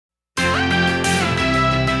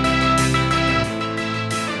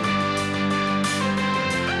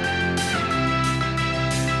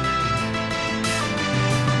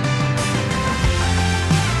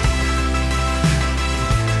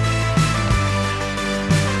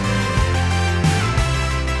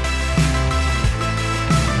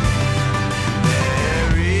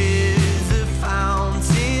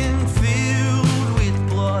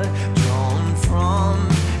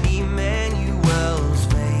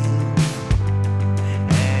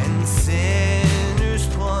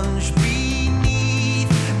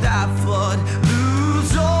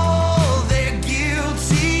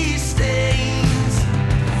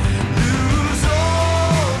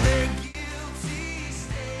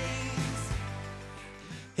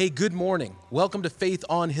Hey, good morning. Welcome to Faith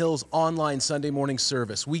on Hill's online Sunday morning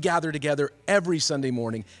service. We gather together every Sunday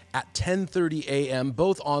morning at 10:30 a.m.,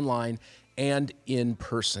 both online and in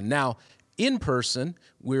person. Now, in person,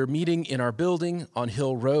 we're meeting in our building on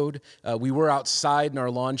Hill Road. We were outside in our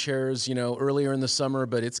lawn chairs, earlier in the summer,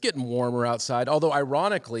 but it's getting warmer outside. Although,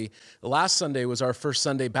 ironically, last Sunday was our first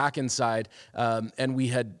Sunday back inside, and we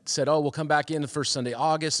had said, we'll come back in the first Sunday,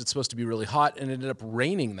 August. It's supposed to be really hot, and it ended up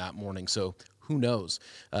raining that morning, so who knows?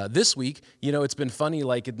 This week, it's been funny,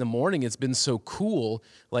 like in the morning, it's been so cool.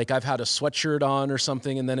 Like I've had a sweatshirt on or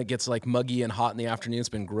something, and then it gets like muggy and hot in the afternoon. It's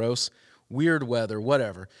been gross. Weird weather,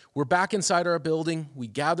 whatever. We're back inside our building. We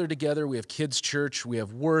gather together. We have kids' church. We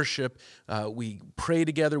have worship. We pray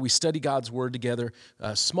together. We study God's word together.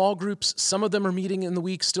 Small groups, some of them are meeting in the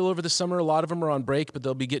week still over the summer. A lot of them are on break, but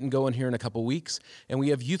they'll be getting going here in a couple weeks. And we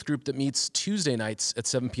have youth group that meets Tuesday nights at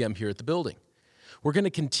 7 p.m. here at the building. We're going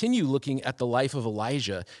to continue looking at the life of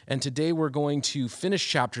Elijah, and today we're going to finish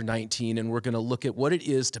chapter 19, and we're going to look at what it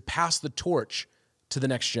is to pass the torch to the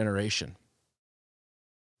next generation.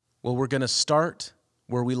 Well, we're going to start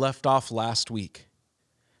where we left off last week,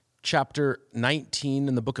 chapter 19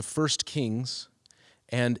 in the book of 1 Kings,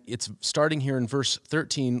 and it's starting here in verse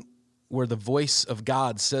 13, where the voice of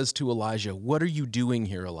God says to Elijah, "What are you doing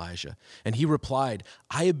here, Elijah?" And he replied,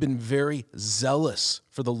 "I have been very zealous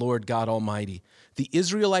for the Lord God Almighty. The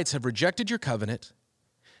Israelites have rejected your covenant.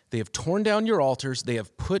 They have torn down your altars. They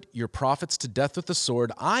have put your prophets to death with the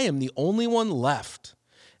sword. I am the only one left,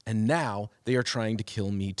 and now they are trying to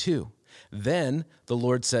kill me too." Then the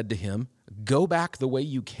Lord said to him, "Go back the way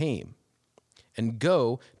you came, and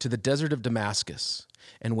go to the desert of Damascus.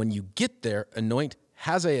 And when you get there, anoint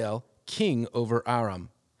Hazael king over Aram.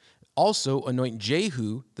 Also anoint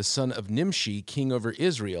Jehu, the son of Nimshi, king over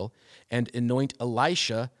Israel, and anoint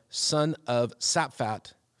Elisha, son of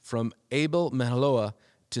Shaphat, from Abel Meholah,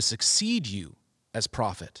 to succeed you as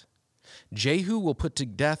prophet. Jehu will put to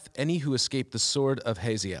death any who escape the sword of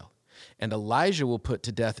Hazael, and Elijah will put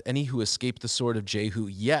to death any who escape the sword of Jehu.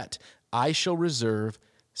 Yet I shall reserve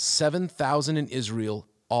 7,000 in Israel,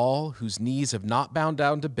 all whose knees have not bowed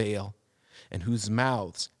down to Baal, and whose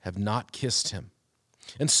mouths have not kissed him."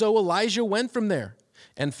 And so Elijah went from there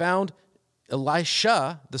and found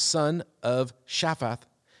Elisha, the son of Shaphat,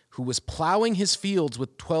 who was plowing his fields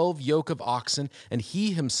with 12 yoke of oxen, and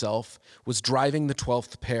he himself was driving the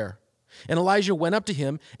 12th pair. And Elijah went up to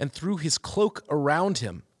him and threw his cloak around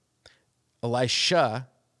him. Elisha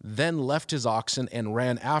then left his oxen and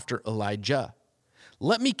ran after Elijah.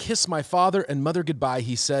 "Let me kiss my father and mother goodbye,"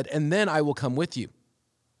 he said, "and then I will come with you."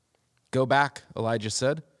 "Go back," Elijah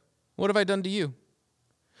said. "What have I done to you?"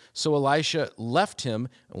 So Elisha left him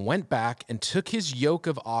and went back and took his yoke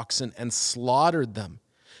of oxen and slaughtered them.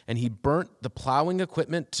 And he burnt the plowing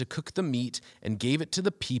equipment to cook the meat and gave it to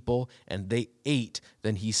the people, and they ate.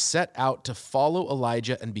 Then he set out to follow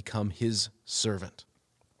Elijah and become his servant.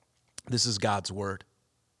 This is God's word.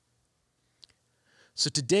 So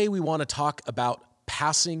today we want to talk about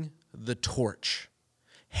passing the torch,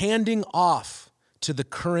 handing off to the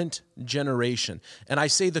current generation. And I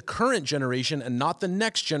say the current generation and not the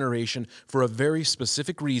next generation for a very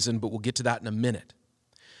specific reason, but we'll get to that in a minute.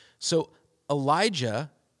 So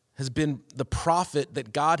Elijah has been the prophet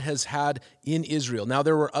that God has had in Israel. Now,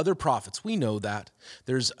 there were other prophets. We know that.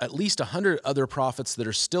 There's at least 100 other prophets that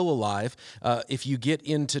are still alive. If you get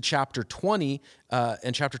into chapter 20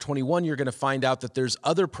 and chapter 21, you're going to find out that there's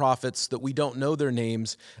other prophets that we don't know their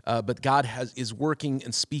names, but God is working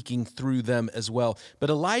and speaking through them as well.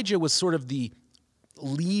 But Elijah was sort of the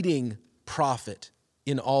leading prophet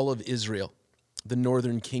in all of Israel, the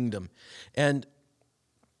northern kingdom. And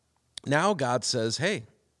now God says, hey,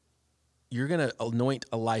 you're going to anoint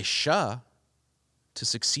Elisha to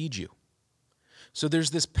succeed you. So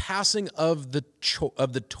there's this passing of the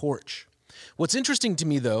torch. What's interesting to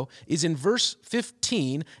me, though, is in verse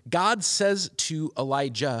 15, God says to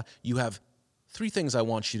Elijah, you have 3 things I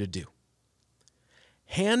want you to do.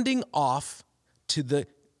 Handing off to the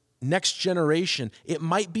next generation, it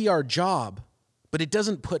might be our job, but it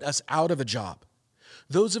doesn't put us out of a job.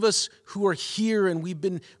 Those of us who are here and we've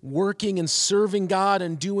been working and serving God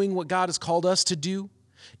and doing what God has called us to do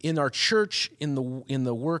in our church, in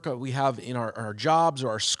the work we have in our jobs or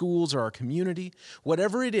our schools or our community,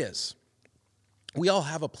 whatever it is, we all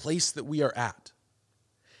have a place that we are at.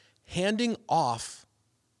 Handing off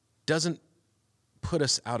doesn't put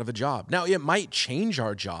us out of a job. Now, it might change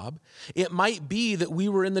our job. It might be that we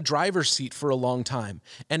were in the driver's seat for a long time,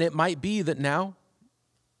 and it might be that now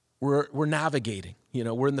we're navigating.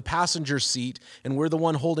 We're in the passenger seat, and we're the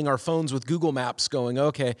one holding our phones with Google Maps going,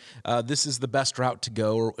 okay, this is the best route to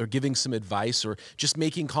go, or giving some advice, or just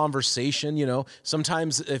making conversation.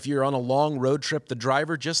 Sometimes if you're on a long road trip, the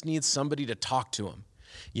driver just needs somebody to talk to him.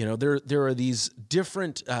 There are these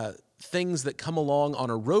different things that come along on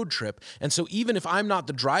a road trip. And so even if I'm not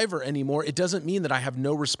the driver anymore, it doesn't mean that I have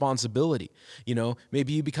no responsibility.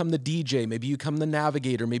 Maybe you become the DJ, maybe you become the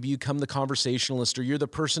navigator, maybe you become the conversationalist, or you're the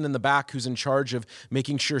person in the back who's in charge of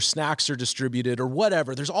making sure snacks are distributed or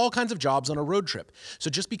whatever. There's all kinds of jobs on a road trip. So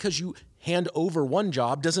just because you hand over one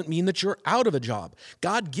job doesn't mean that you're out of a job.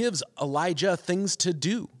 God gives Elijah things to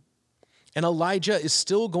do. And Elijah is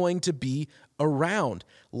still going to be around,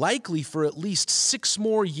 likely for at least 6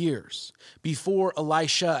 more years before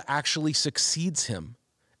Elisha actually succeeds him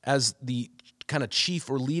as the kind of chief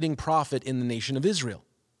or leading prophet in the nation of Israel.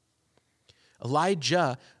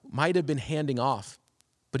 Elijah might have been handing off,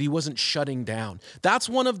 but he wasn't shutting down. That's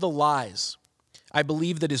one of the lies I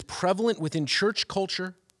believe that is prevalent within church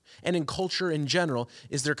culture and in culture in general,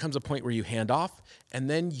 is there comes a point where you hand off and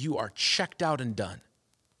then you are checked out and done.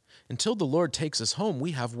 Until the Lord takes us home,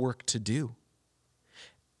 we have work to do.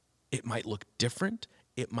 It might look different.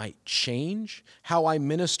 It might change. How I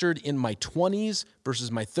ministered in my 20s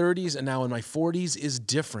versus my 30s and now in my 40s is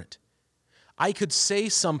different. I could say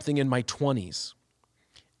something in my 20s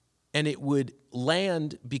and it would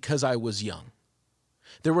land because I was young.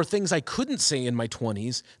 There were things I couldn't say in my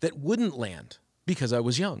 20s that wouldn't land because I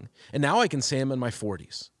was young. And now I can say them in my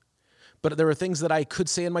 40s. But there are things that I could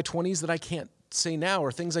say in my 20s that I can't say now,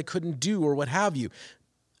 or things I couldn't do, or what have you.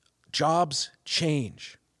 Jobs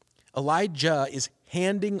change. Elijah is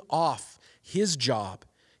handing off his job,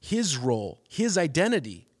 his role, his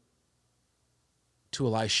identity to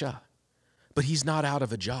Elisha. But he's not out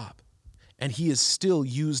of a job, and he is still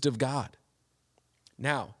used of God.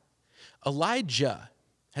 Now, Elijah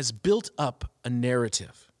has built up a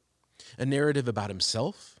narrative about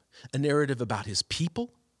himself, a narrative about his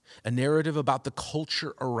people, a narrative about the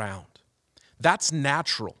culture around. That's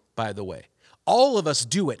natural, by the way. All of us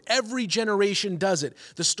do it. Every generation does it.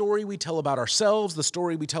 The story we tell about ourselves, the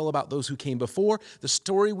story we tell about those who came before, the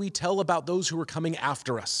story we tell about those who are coming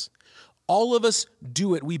after us. All of us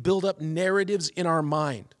do it. We build up narratives in our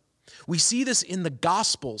mind. We see this in the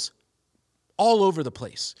Gospels all over the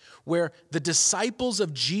place, where the disciples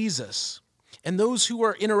of Jesus and those who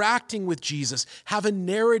are interacting with Jesus have a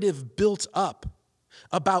narrative built up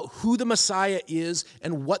about who the Messiah is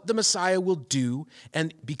and what the Messiah will do.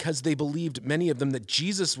 And because they believed, many of them, that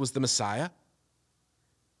Jesus was the Messiah,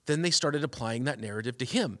 then they started applying that narrative to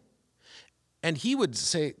him. And he would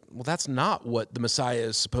say, well, that's not what the Messiah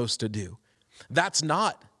is supposed to do. That's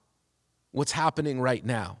not what's happening right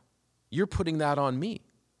now. You're putting that on me.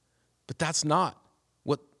 But that's not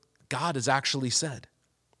what God has actually said.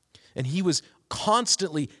 And he was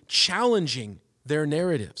constantly challenging their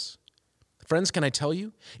narratives. Friends, can I tell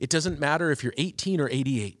you, it doesn't matter if you're 18 or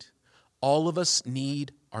 88. All of us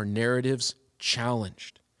need our narratives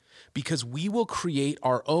challenged, because we will create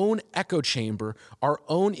our own echo chamber, our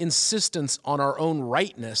own insistence on our own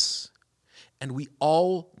rightness, and we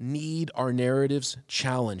all need our narratives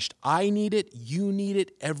challenged. I need it, you need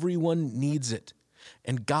it, everyone needs it.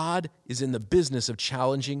 And God is in the business of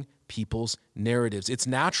challenging people's narratives. It's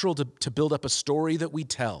natural to build up a story that we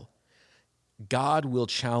tell. God will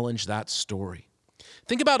challenge that story.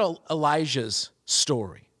 Think about Elijah's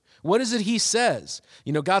story. What is it he says?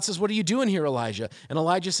 God says, what are you doing here, Elijah? And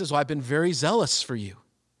Elijah says, well, I've been very zealous for you.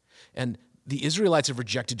 And the Israelites have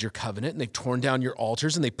rejected your covenant, and they've torn down your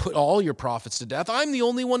altars, and they put all your prophets to death. I'm the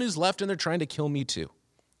only one who's left, and they're trying to kill me too.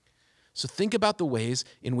 So think about the ways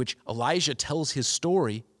in which Elijah tells his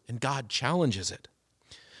story, and God challenges it.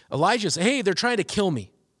 Elijah says, hey, they're trying to kill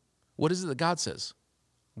me. What is it that God says?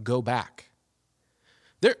 Go back.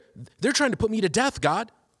 They're trying to put me to death,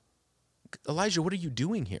 God. Elijah, what are you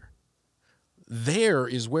doing here? There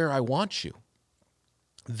is where I want you.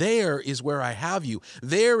 There is where I have you.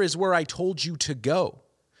 There is where I told you to go.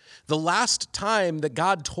 The last time that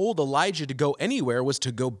God told Elijah to go anywhere was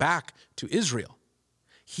to go back to Israel.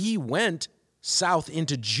 He went south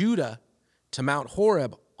into Judah to Mount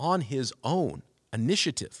Horeb on his own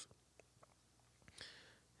initiative.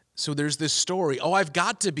 So there's this story, I've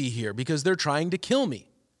got to be here because they're trying to kill me.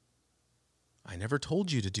 I never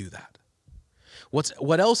told you to do that.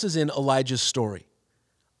 What else is in Elijah's story?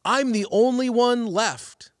 I'm the only one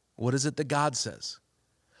left. What is it that God says?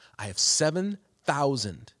 I have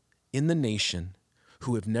 7,000 in the nation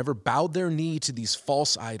who have never bowed their knee to these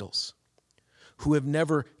false idols, who have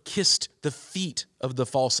never kissed the feet of the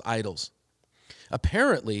false idols.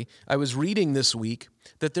 Apparently, I was reading this week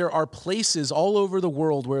that there are places all over the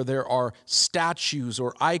world where there are statues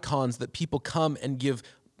or icons that people come and give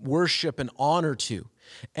worship and honor to.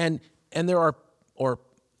 And there are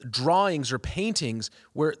drawings or paintings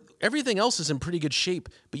where everything else is in pretty good shape,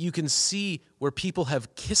 but you can see where people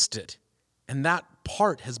have kissed it. And that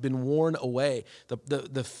part has been worn away.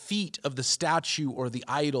 The feet of the statue or the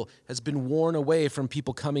idol has been worn away from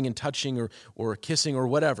people coming and touching or kissing or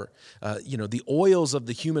whatever. The oils of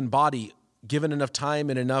the human body, given enough time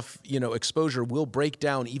and enough exposure, will break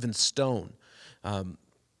down even stone.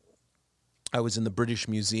 I was in the British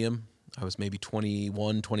Museum. I was maybe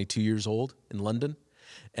 21, 22 years old in London.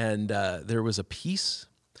 And there was a piece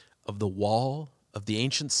of the wall of the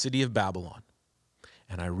ancient city of Babylon.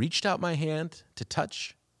 And I reached out my hand to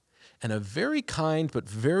touch, and a very kind but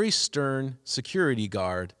very stern security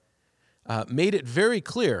guard made it very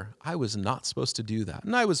clear I was not supposed to do that.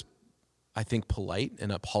 And I was, I think, polite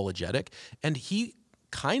and apologetic, and he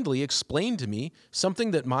kindly explained to me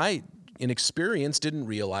something that my inexperience didn't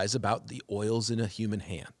realize about the oils in a human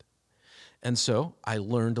hand. And so I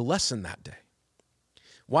learned a lesson that day.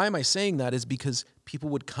 Why am I saying that? Is because people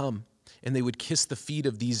would come and they would kiss the feet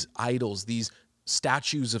of these idols, these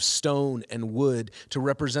statues of stone and wood to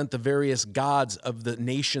represent the various gods of the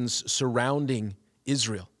nations surrounding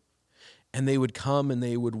Israel. And they would come and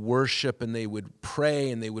they would worship and they would pray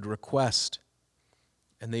and they would request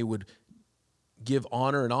and they would give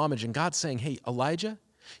honor and homage. And God's saying, hey, Elijah,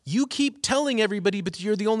 you keep telling everybody, but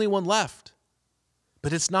you're the only one left.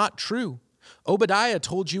 But it's not true. Obadiah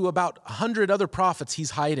told you about 100 other prophets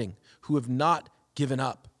he's hiding who have not given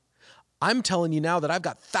up. I'm telling you now that I've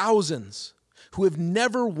got thousands who have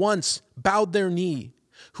never once bowed their knee,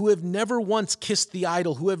 who have never once kissed the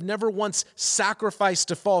idol, who have never once sacrificed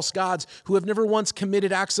to false gods, who have never once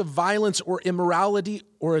committed acts of violence or immorality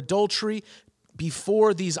or adultery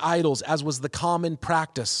before these idols, as was the common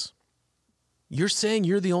practice. You're saying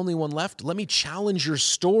you're the only one left? Let me challenge your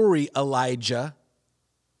story, Elijah.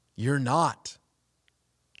 You're not.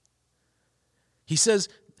 He says,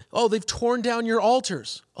 oh, they've torn down your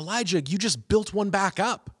altars. Elijah, you just built one back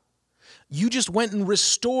up. You just went and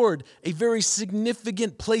restored a very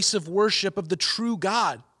significant place of worship of the true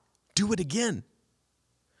God. Do it again.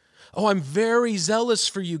 Oh, I'm very zealous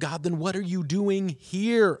for you, God. Then what are you doing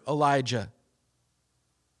here, Elijah?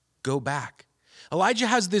 Go back. Elijah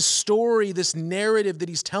has this story, this narrative that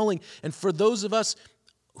he's telling. And for those of us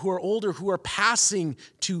who are older, who are passing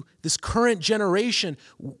to this current generation,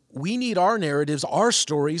 we need our narratives, our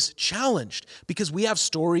stories challenged, because we have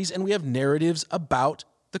stories and we have narratives about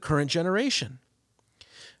the current generation.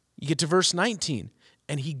 You get to verse 19,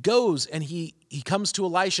 and he goes and he comes to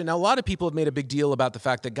Elisha. Now, a lot of people have made a big deal about the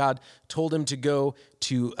fact that God told him to go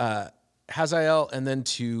to Hazael and then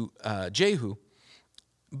to Jehu.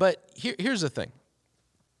 But here's the thing.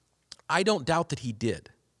 I don't doubt that he did.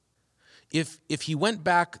 If he went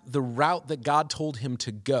back the route that God told him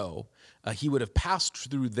to go, he would have passed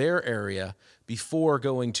through their area before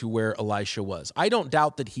going to where Elisha was. I don't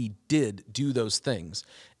doubt that he did do those things.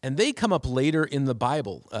 And they come up later in the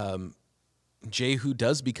Bible. Jehu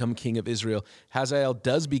does become king of Israel. Hazael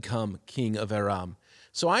does become king of Aram.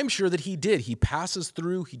 So I'm sure that he did. He passes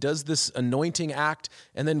through, he does this anointing act,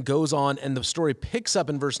 and then goes on, and the story picks up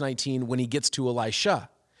in verse 19 when he gets to Elisha.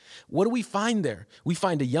 What do we find there? We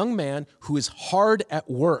find a young man who is hard at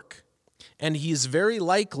work, and he is very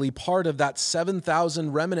likely part of that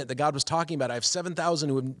 7,000 remnant that God was talking about. I have 7,000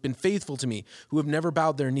 who have been faithful to me, who have never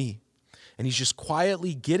bowed their knee. And he's just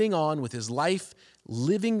quietly getting on with his life,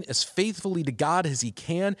 living as faithfully to God as he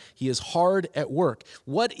can. He is hard at work.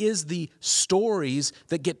 What is the stories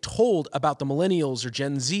that get told about the millennials or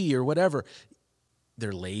Gen Z or whatever?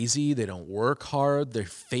 They're lazy, they don't work hard, they're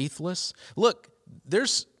faithless. Look,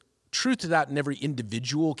 there's truth to that in every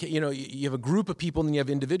individual. You have a group of people and then you have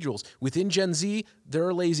individuals. Within Gen Z, there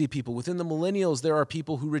are lazy people. Within the millennials, there are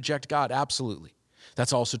people who reject God, absolutely.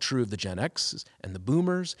 That's also true of the Gen X and the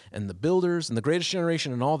boomers and the builders and the greatest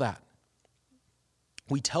generation and all that.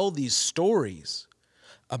 We tell these stories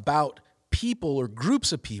about people or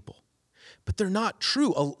groups of people, but they're not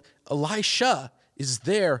true. Elisha is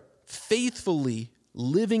there faithfully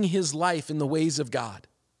living his life in the ways of God.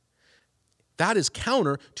 That is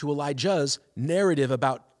counter to Elijah's narrative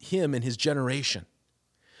about him and his generation.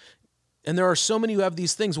 And there are so many who have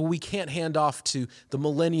these things. Well, we can't hand off to the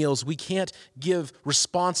millennials. We can't give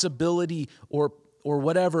responsibility or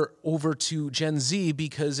whatever over to Gen Z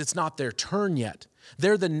because it's not their turn yet.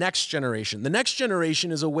 They're the next generation. The next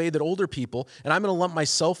generation is a way that older people, and I'm going to lump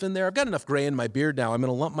myself in there. I've got enough gray in my beard now. I'm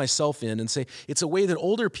going to lump myself in and say it's a way that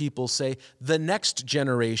older people say the next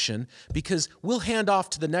generation, because we'll hand off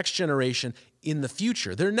to the next generation in the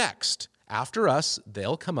future. They're next. After us,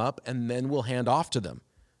 they'll come up, and then we'll hand off to them.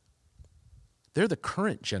 They're the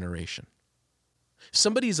current generation.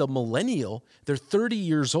 Somebody's a millennial, they're 30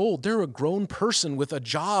 years old, they're a grown person with a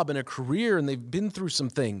job and a career, and they've been through some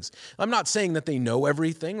things. I'm not saying that they know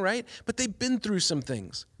everything, right? But they've been through some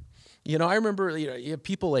things. You know, I remember you have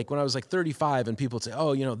people like when I was like 35 and people would say,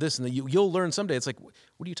 oh, this and you'll learn someday. It's like,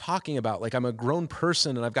 what are you talking about? Like, I'm a grown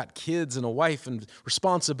person and I've got kids and a wife and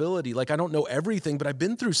responsibility. Like, I don't know everything, but I've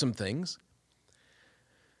been through some things.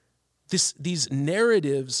 These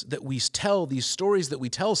narratives that we tell, these stories that we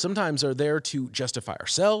tell, sometimes are there to justify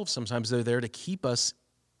ourselves. Sometimes they're there to keep us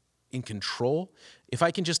in control. If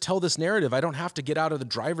I can just tell this narrative, I don't have to get out of the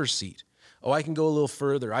driver's seat. Oh, I can go a little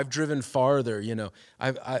further. I've driven farther.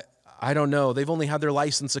 I don't know. They've only had their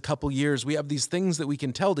license a couple years. We have these things that we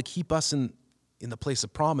can tell to keep us in the place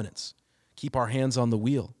of prominence, keep our hands on the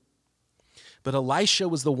wheel. But Elisha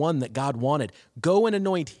was the one that God wanted. Go and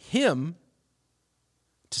anoint him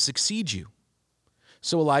to succeed you.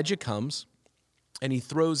 So Elijah comes and he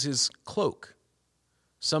throws his cloak.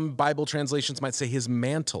 Some Bible translations might say his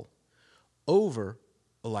mantle over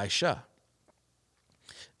Elisha.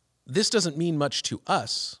 This doesn't mean much to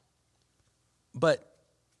us, but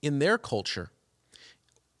in their culture,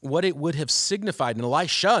 what it would have signified, and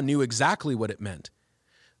Elisha knew exactly what it meant.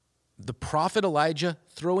 The prophet Elijah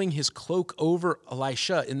throwing his cloak over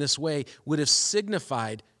Elisha in this way would have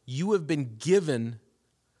signified, you have been given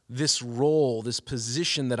this role, this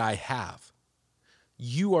position that I have.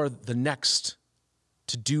 You are the next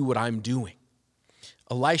to do what I'm doing.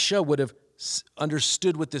 Elisha would have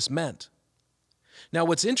understood what this meant. Now,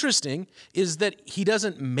 what's interesting is that he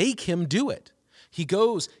doesn't make him do it. He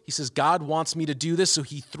goes, he says, God wants me to do this, so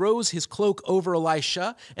he throws his cloak over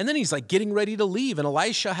Elisha, and then he's like getting ready to leave, and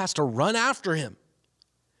Elisha has to run after him.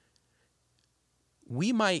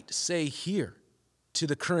 We might say here to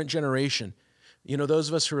the current generation, those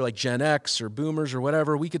of us who are like Gen X or boomers or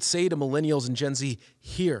whatever, we could say to millennials and Gen Z,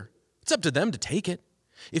 here, it's up to them to take it.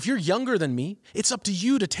 If you're younger than me, it's up to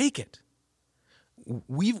you to take it.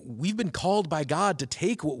 We've been called by God to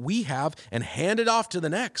take what we have and hand it off to the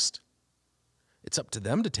next. It's up to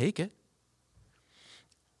them to take it.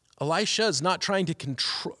 Elijah is not trying to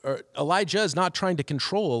control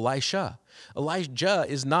Elisha. Elijah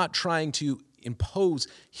is not trying to impose,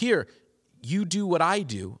 here, you do what I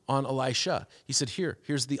do on Elisha. He said,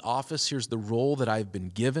 here's the office, here's the role that I've been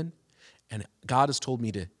given, and God has told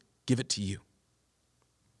me to give it to you.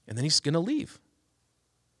 And then he's going to leave.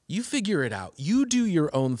 You figure it out. You do your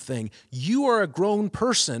own thing. You are a grown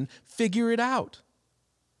person. Figure it out.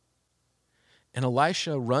 And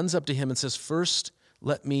Elisha runs up to him and says, first,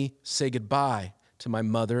 let me say goodbye to my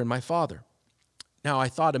mother and my father. Now, I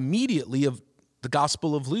thought immediately of the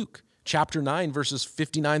Gospel of Luke, chapter 9, verses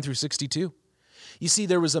 59 through 62. You see,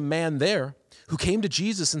 there was a man there who came to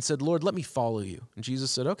Jesus and said, Lord, let me follow you. And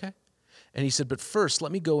Jesus said, okay. And he said, but first,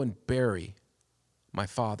 let me go and bury my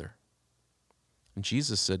father. And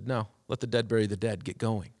Jesus said, no, let the dead bury the dead. Get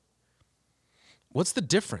going. What's the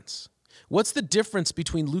difference? What's the difference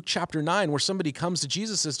between Luke chapter 9, where somebody comes to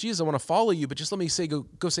Jesus and says, Jesus, I want to follow you, but just let me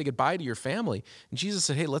go say goodbye to your family. And Jesus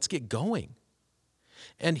said, hey, let's get going.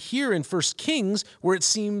 And here in 1 Kings, where it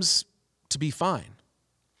seems to be fine.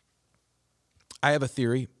 I have a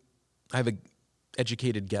theory. I have an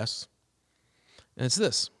educated guess. And it's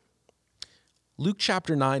this. Luke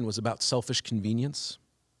chapter 9 was about selfish convenience.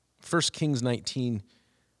 1 Kings 19,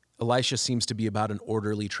 Elisha seems to be about an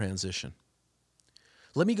orderly transition.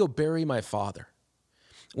 Let me go bury my father.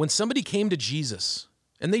 When somebody came to Jesus,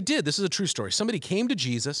 and they did, this is a true story. Somebody came to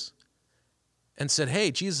Jesus and said,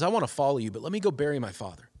 hey, Jesus, I want to follow you, but let me go bury my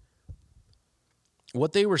father.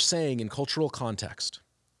 What they were saying in cultural context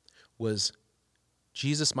was,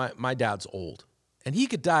 Jesus, my dad's old, and he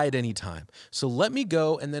could die at any time. So let me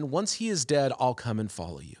go, and then once he is dead, I'll come and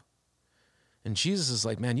follow you. And Jesus is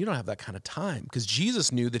like, man, you don't have that kind of time. Because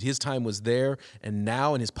Jesus knew that his time was there and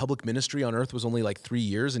now, and his public ministry on earth was only like 3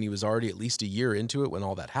 years, and he was already at least a year into it when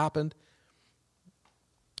all that happened.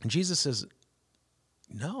 And Jesus says,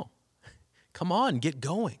 no, come on, get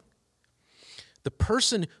going. The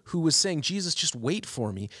person who was saying, Jesus, just wait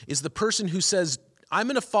for me, is the person who says, I'm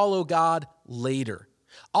going to follow God later.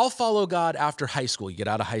 I'll follow God after high school. You get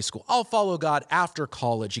out of high school. I'll follow God after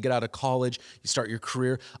college. You get out of college. You start your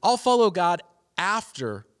career. I'll follow God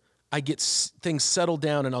after I get things settled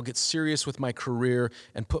down and I'll get serious with my career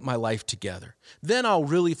and put my life together. Then I'll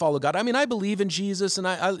really follow God. I mean, I believe in Jesus and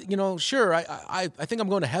I think I'm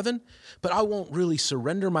going to heaven, but I won't really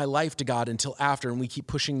surrender my life to God until after. And we keep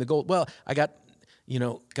pushing the goal. Well, I got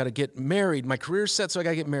to get married. My career's set, so I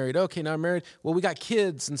got to get married. Okay, now I'm married. Well, we got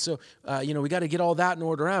kids, and so, we got to get all that in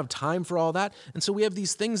order. I don't have time for all that. And so we have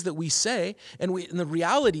these things that we say, and the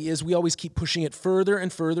reality is we always keep pushing it further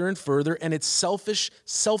and further and further, and it's selfish,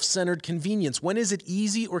 self-centered convenience. When is it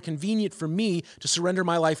easy or convenient for me to surrender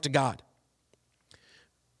my life to God?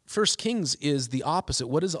 1 Kings is the opposite.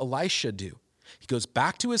 What does Elisha do? He goes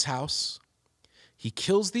back to his house. He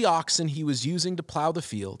kills the oxen he was using to plow the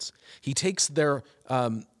fields. He takes their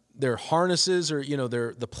harnesses or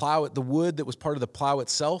the wood that was part of the plow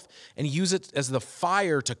itself, and he uses it as the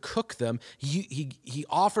fire to cook them. He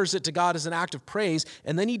offers it to God as an act of praise,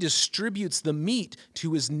 and then he distributes the meat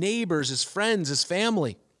to his neighbors, his friends, his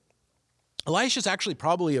family. Elisha's actually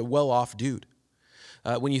probably a well-off dude.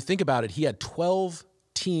 When you think about it, he had 12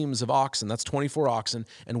 teams of oxen. That's 24 oxen,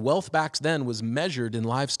 and wealth back then was measured in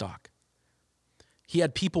livestock. He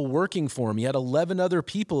had people working for him. He had 11 other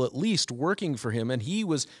people at least working for him, and he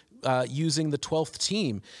was using the 12th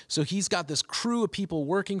team. So he's got this crew of people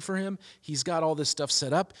working for him. He's got all this stuff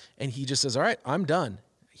set up, and he just says, all right, I'm done.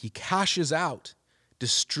 He cashes out,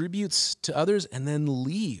 distributes to others, and then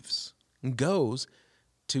leaves and goes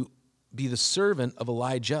to be the servant of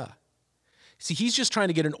Elijah. See, he's just trying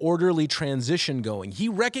to get an orderly transition going. He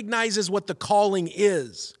recognizes what the calling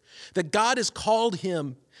is, that God has called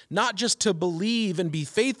him not just to believe and be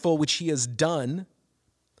faithful, which he has done,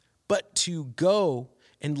 but to go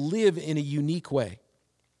and live in a unique way.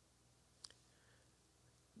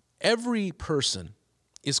 Every person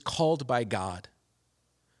is called by God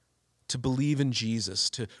to believe in Jesus,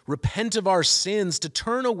 to repent of our sins, to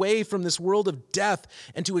turn away from this world of death,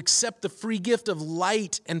 and to accept the free gift of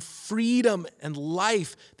light and freedom and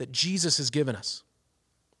life that Jesus has given us.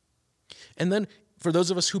 And then for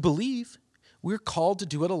those of us who believe, we're called to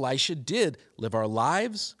do what Elisha did, live our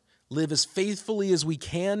lives, live as faithfully as we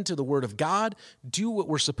can to the Word of God, do what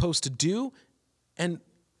we're supposed to do, and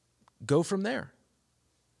go from there.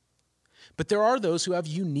 But there are those who have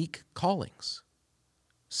unique callings,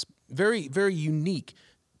 very, very unique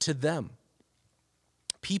to them.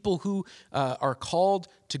 People who are called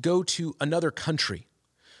to go to another country.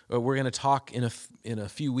 We're going to talk in a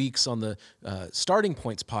few weeks on the Starting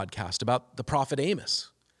Points podcast about the prophet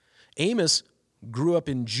Amos. Amos grew up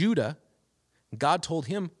in Judah. God told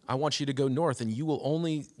him, I want you to go north, and you will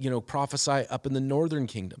only, prophesy up in the northern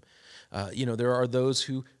kingdom. There are those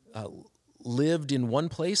who lived in one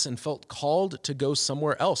place and felt called to go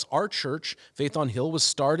somewhere else. Our church, Faith on Hill, was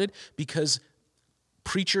started because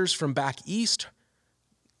preachers from back east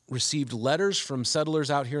received letters from settlers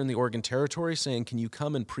out here in the Oregon Territory saying, can you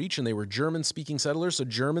come and preach? And they were German-speaking settlers, so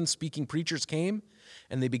German-speaking preachers came,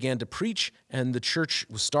 and they began to preach, and the church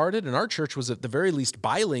was started, and our church was at the very least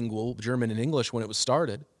bilingual, German and English, when it was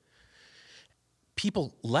started.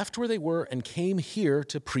 People left where they were and came here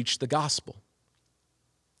to preach the gospel.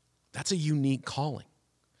 That's a unique calling.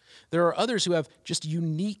 There are others who have just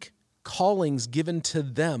unique callings given to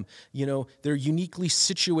them. They're uniquely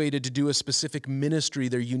situated to do a specific ministry.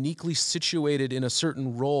 They're uniquely situated in a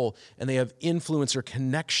certain role, and they have influence or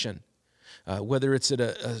connection. Whether it's at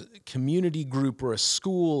a community group or a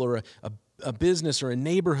school or a business or a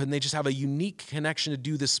neighborhood, and they just have a unique connection to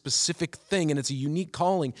do this specific thing, and it's a unique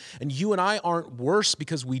calling. And you and I aren't worse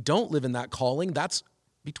because we don't live in that calling. That's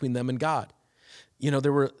between them and God.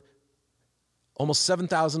 There were almost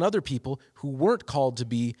 7,000 other people who weren't called to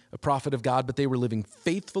be a prophet of God, but they were living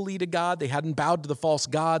faithfully to God. They hadn't bowed to the false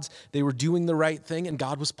gods. They were doing the right thing, and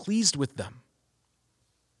God was pleased with them.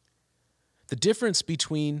 The difference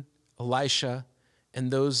between Elisha and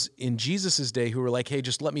those in Jesus' day who were like, hey,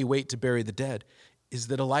 just let me wait to bury the dead, is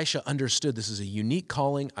that Elisha understood this is a unique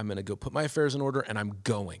calling. I'm going to go put my affairs in order, and I'm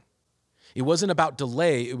going. It wasn't about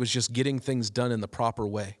delay. It was just getting things done in the proper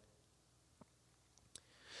way.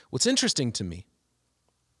 What's interesting to me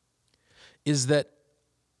is that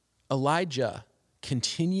Elijah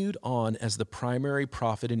continued on as the primary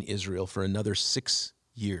prophet in Israel for another 6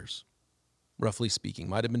 years, roughly speaking.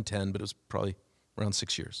 Might have been 10, but it was probably around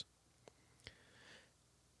 6 years.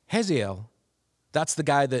 Hazael, that's the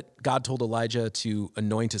guy that God told Elijah to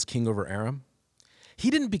anoint as king over Aram. He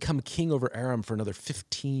didn't become king over Aram for another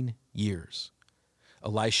 15 years.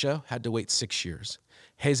 Elisha had to wait 6 years.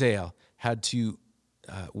 Hazael had to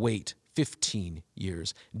wait 15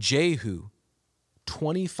 years. Jehu,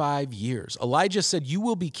 25 years. Elijah said, you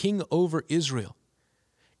will be king over Israel.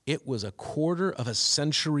 It was a quarter of a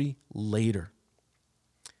century later.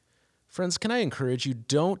 Friends, can I encourage you,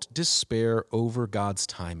 don't despair over God's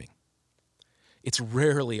timing. It's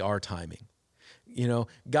rarely our timing.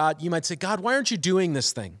 God, you might say, God, why aren't you doing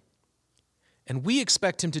this thing? And we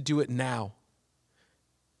expect him to do it now.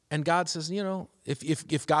 And God says,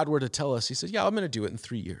 if God were to tell us, he says, yeah, I'm going to do it in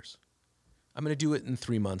 3 years. I'm going to do it in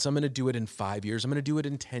 3 months. I'm going to do it in 5 years. I'm going to do it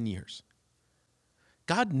in 10 years.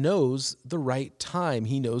 God knows the right time.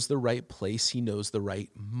 He knows the right place. He knows the right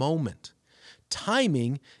moment.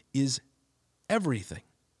 Timing is everything.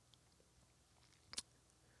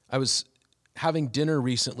 I was having dinner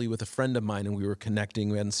recently with a friend of mine, and we were connecting.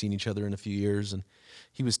 We hadn't seen each other in a few years, and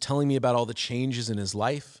he was telling me about all the changes in his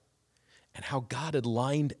life and how God had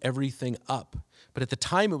lined everything up. But at the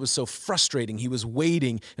time, it was so frustrating. He was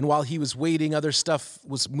waiting, and while he was waiting, other stuff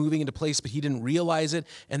was moving into place, but he didn't realize it.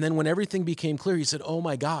 And then when everything became clear, he said, oh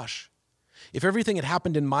my gosh, if everything had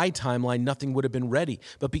happened in my timeline, nothing would have been ready.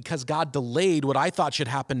 But because God delayed what I thought should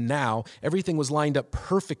happen now, everything was lined up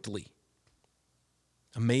perfectly.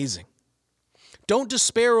 Amazing. Don't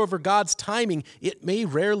despair over God's timing. It may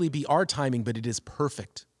rarely be our timing, but it is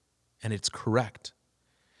perfect and it's correct.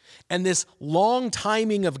 And this long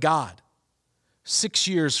timing of God, 6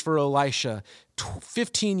 years for Elisha,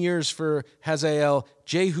 15 years for Hazael,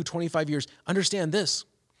 Jehu, 25 years. Understand this,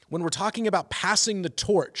 when we're talking about passing the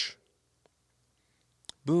torch,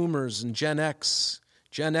 boomers and Gen X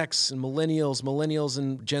and millennials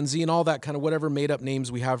and Gen Z and all that kind of whatever made up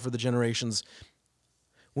names we have for the generations,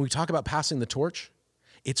 when we talk about passing the torch,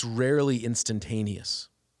 it's rarely instantaneous.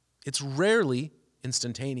 It's rarely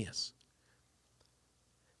instantaneous.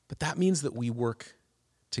 But that means that we work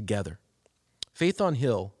together. Faith on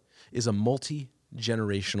Hill is a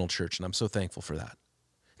multi-generational church, and I'm so thankful for that.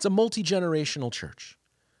 It's a multi-generational church.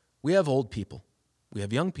 We have old people. We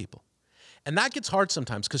have young people. And that gets hard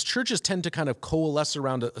sometimes because churches tend to kind of coalesce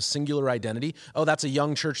around a singular identity. Oh, that's a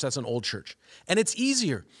young church, that's an old church. And it's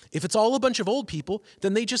easier. If it's all a bunch of old people,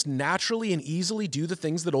 then they just naturally and easily do the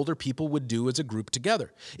things that older people would do as a group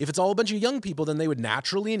together. If it's all a bunch of young people, then they would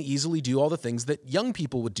naturally and easily do all the things that young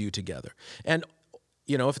people would do together. And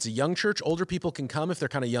if it's a young church, older people can come if they're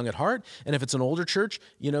kind of young at heart. And if it's an older church,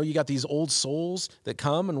 you got these old souls that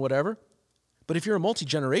come and whatever. But if you're a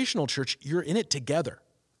multi-generational church, you're in it together.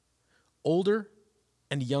 Older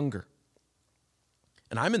and younger.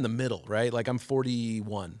 And I'm in the middle, right? Like I'm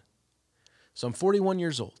 41. So I'm 41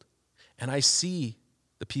 years old. And I see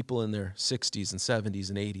the people in their 60s and 70s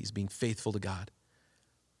and 80s being faithful to God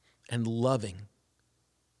and loving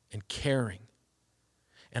and caring.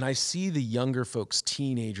 And I see the younger folks,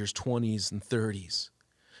 teenagers, 20s and 30s,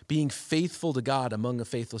 being faithful to God among a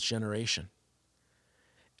faithless generation.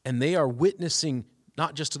 And they are witnessing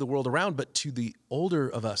not just to the world around, but to the older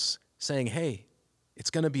of us, saying, hey, it's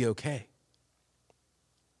going to be okay.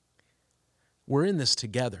 We're in this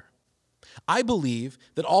together. I believe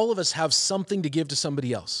that all of us have something to give to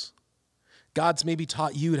somebody else. God's maybe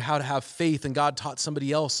taught you how to have faith, and God taught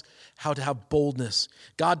somebody else how to have boldness.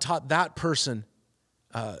 God taught that person,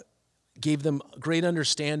 gave them great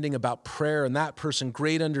understanding about prayer, and that person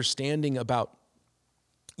great understanding about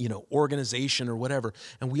organization or whatever.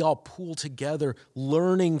 And we all pool together,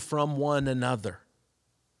 learning from one another.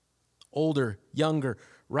 Older, younger,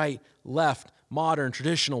 right, left, modern,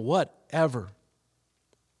 traditional, whatever.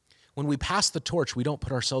 When we pass the torch, we don't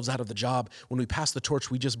put ourselves out of the job. When we pass the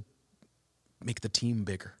torch, we just make the team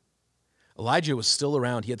bigger. Elijah was still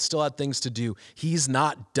around. He still had things to do. He's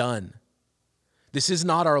not done. This is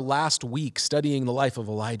not our last week studying the life of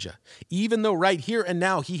Elijah. Even though right here and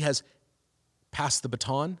now he has passed the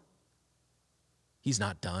baton, he's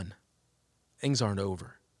not done. Things aren't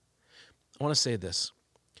over. I want to say this.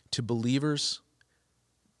 To believers,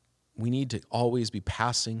 we need to always be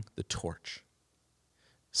passing the torch.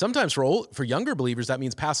 Sometimes for younger believers, that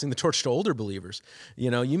means passing the torch to older believers.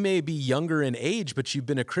 You may be younger in age, but you've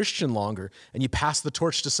been a Christian longer, and you pass the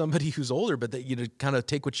torch to somebody who's older, but that you kind of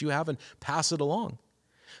take what you have and pass it along.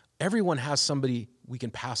 Everyone has somebody we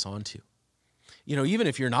can pass on to. Even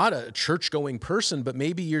if you're not a church-going person, but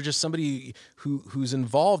maybe you're just somebody who's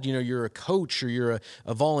involved, you're a coach or you're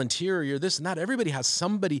a volunteer or you're this and that. Everybody has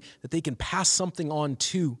somebody that they can pass something on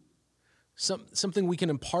to, something we can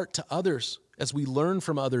impart to others as we learn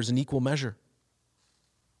from others in equal measure.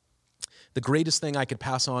 The greatest thing I could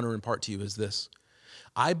pass on or impart to you is this.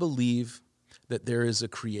 I believe that there is a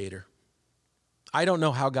creator. I don't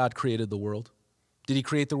know how God created the world. Did he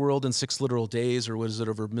create the world in 6 literal days, or was it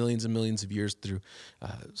over millions and millions of years through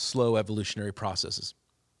slow evolutionary processes?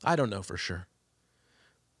 I don't know for sure.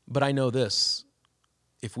 But I know this.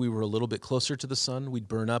 If we were a little bit closer to the sun, we'd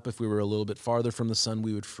burn up. If we were a little bit farther from the sun,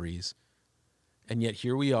 we would freeze. And yet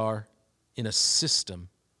here we are in a system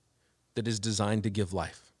that is designed to give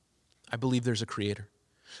life. I believe there's a creator.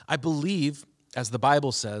 I believe, as the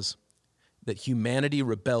Bible says, that humanity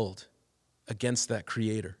rebelled against that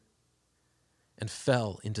creator and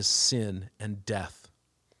fell into sin and death.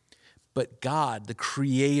 But God, the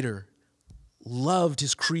creator, loved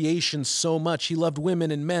his creation so much. He loved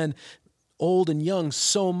women and men, old and young,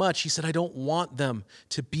 so much. He said, I don't want them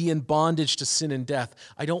to be in bondage to sin and death.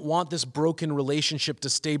 I don't want this broken relationship to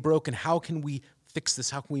stay broken. How can we fix this?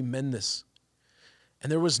 How can we mend this?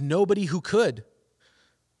 And there was nobody who could.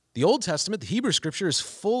 The Old Testament, the Hebrew Scripture, is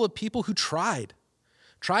full of people who tried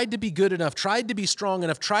to be good enough, tried to be strong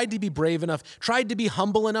enough, tried to be brave enough, tried to be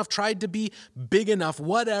humble enough, tried to be big enough,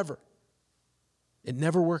 whatever. It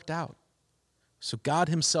never worked out. So God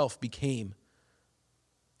himself became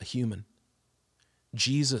a human.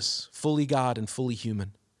 Jesus, fully God and fully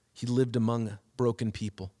human, he lived among broken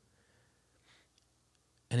people.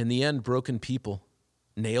 And in the end, broken people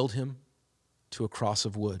nailed him to a cross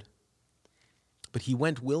of wood. But he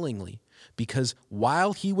went willingly, because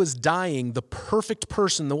while he was dying, the perfect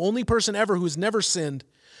person, the only person ever who has never sinned,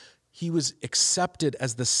 he was accepted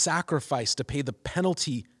as the sacrifice to pay the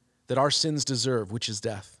penalty that our sins deserve, which is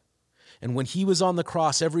death. And when he was on the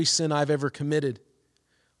cross, every sin I've ever committed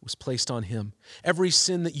was placed on him. Every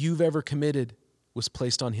sin that you've ever committed was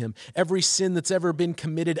placed on him. Every sin that's ever been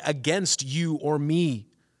committed against you or me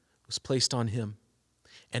was placed on him.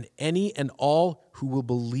 And any and all who will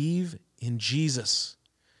believe in Jesus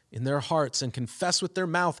in their hearts and confess with their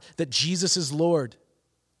mouth that Jesus is Lord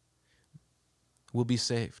will be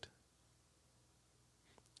saved.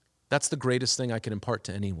 That's the greatest thing I can impart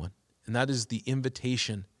to anyone, and that is the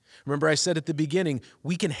invitation. Remember, I said at the beginning,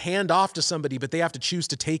 we can hand off to somebody, but they have to choose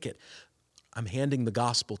to take it. I'm handing the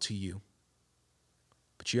gospel to you,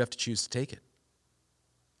 but you have to choose to take it.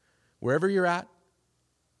 Wherever you're at,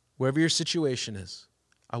 wherever your situation is,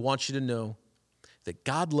 I want you to know that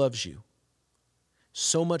God loves you,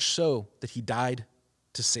 so much so that he died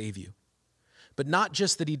to save you. But not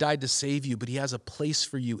just that he died to save you, but he has a place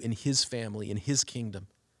for you in his family, in his kingdom.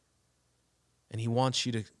 And he wants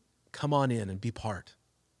you to come on in and be part.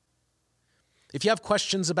 If you have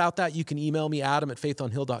questions about that, you can email me,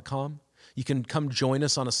 adam@faithonhill.com. You can come join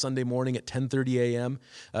us on a Sunday morning at 10:30 a.m.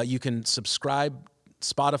 You can subscribe,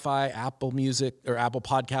 Spotify, Apple Music, or Apple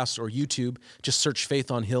Podcasts, or YouTube. Just search Faith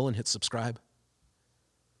on Hill and hit subscribe.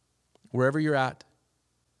 Wherever you're at,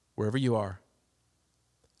 wherever you are,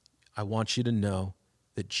 I want you to know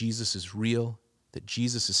that Jesus is real, that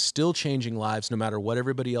Jesus is still changing lives no matter what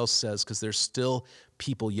everybody else says, because there's still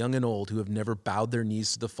people, young and old, who have never bowed their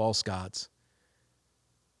knees to the false gods.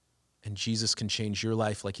 And Jesus can change your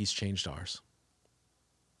life like he's changed ours.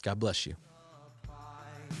 God bless you.